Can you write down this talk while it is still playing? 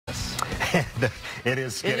It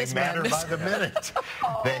is getting madder by the minute.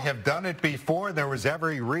 They have done it before. There was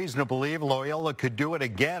every reason to believe Loyola could do it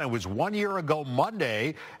again. It was 1 year ago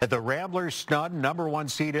Monday that the Ramblers snubbed #1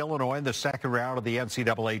 seed Illinois in the second round of the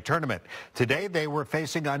NCAA tournament. Today they were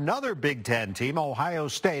facing another Big Ten team, Ohio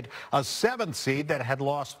State, a 7th seed that had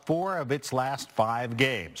lost 4 of its last 5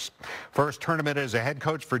 games. First tournament as a head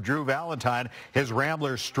coach for Drew Valentine. His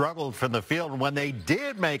Ramblers struggled from the field when they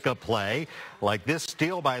did make a play, like this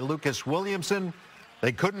steal by Lucas Williamson.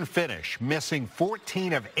 They couldn't finish, missing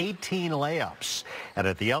 14 of 18 layups. And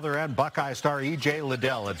at the other end, Buckeye star E.J.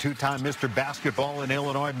 Liddell, a 2-time Mr. Basketball in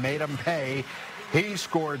Illinois, made him pay. He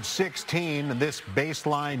scored 16, this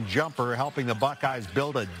baseline jumper helping the Buckeyes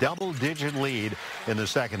build a double-digit lead in the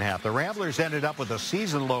second half. The Ramblers ended up with a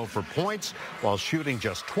season low for points while shooting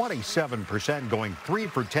just 27%, going 3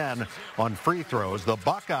 for 10 on free throws. The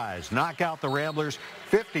Buckeyes knock out the Ramblers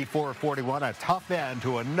 54-41, a tough end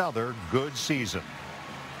to another good season.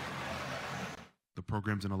 The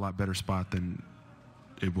program's in a lot better spot than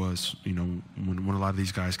it was, when a lot of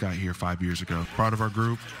these guys got here 5 years ago. Proud of our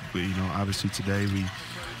group. Obviously today we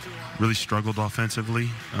really struggled offensively,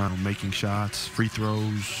 making shots, free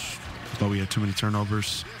throws. Thought we had too many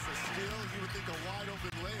turnovers.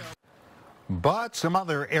 But some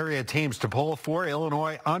other area teams to pull for.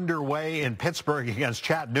 Illinois underway in Pittsburgh against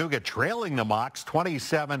Chattanooga, trailing the Mocs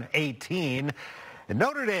 27-18. And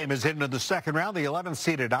Notre Dame is into the second round. The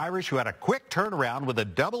 11th-seeded Irish, who had a quick turnaround with a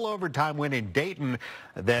double overtime win in Dayton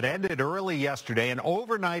that ended early yesterday, an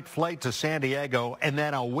overnight flight to San Diego, and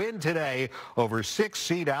then a win today over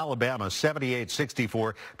 6th-seed Alabama,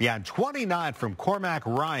 78-64, behind 29 from Cormac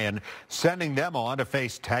Ryan, sending them on to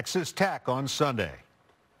face Texas Tech on Sunday.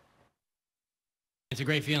 It's a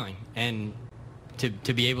great feeling, and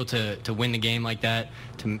to be able to win the game like that,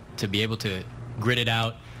 to be able to grit it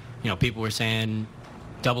out. People were saying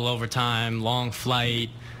double overtime, long flight,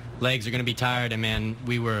 legs are going to be tired, and man,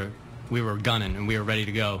 we were gunning and we were ready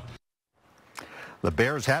to go. The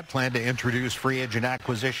Bears had planned to introduce free agent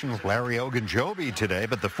acquisition Larry Ogunjobi today,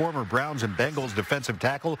 but the former Browns and Bengals defensive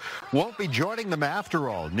tackle won't be joining them after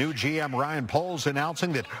all. New GM Ryan Poles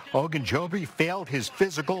announcing that Ogunjobi failed his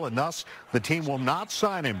physical, and thus the team will not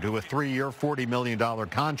sign him to a 3-year, $40 million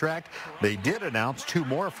contract. They did announce 2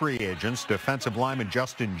 more free agents, defensive lineman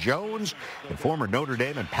Justin Jones and former Notre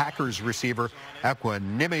Dame and Packers receiver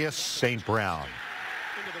Equanimous St. Brown.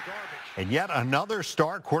 And yet another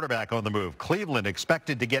star quarterback on the move. Cleveland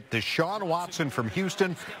expected to get Deshaun Watson from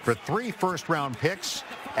Houston for 3 first-round picks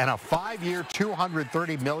and a 5-year,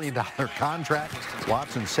 $230 million contract.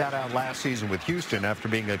 Watson sat out last season with Houston after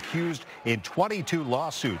being accused in 22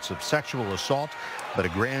 lawsuits of sexual assault, but a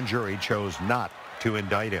grand jury chose not to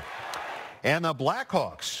indict him. And the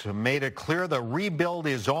Blackhawks made it clear the rebuild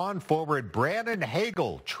is on. Forward Brandon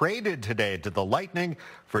Hagel traded today to the Lightning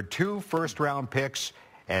for 2 first-round picks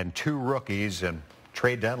and 2 rookies, and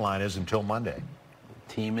trade deadline is until Monday.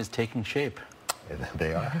 Team is taking shape.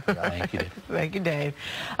 They are. Thank you, Dave. Thank you, Dave.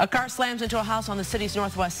 A car slams into a house on the city's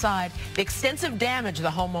northwest side. The extensive damage the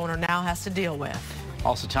homeowner now has to deal with.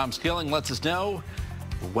 Also, Tom Skilling lets us know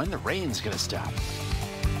when the rain's going to stop.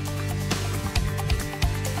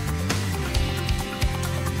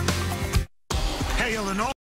 Hey, Illinois.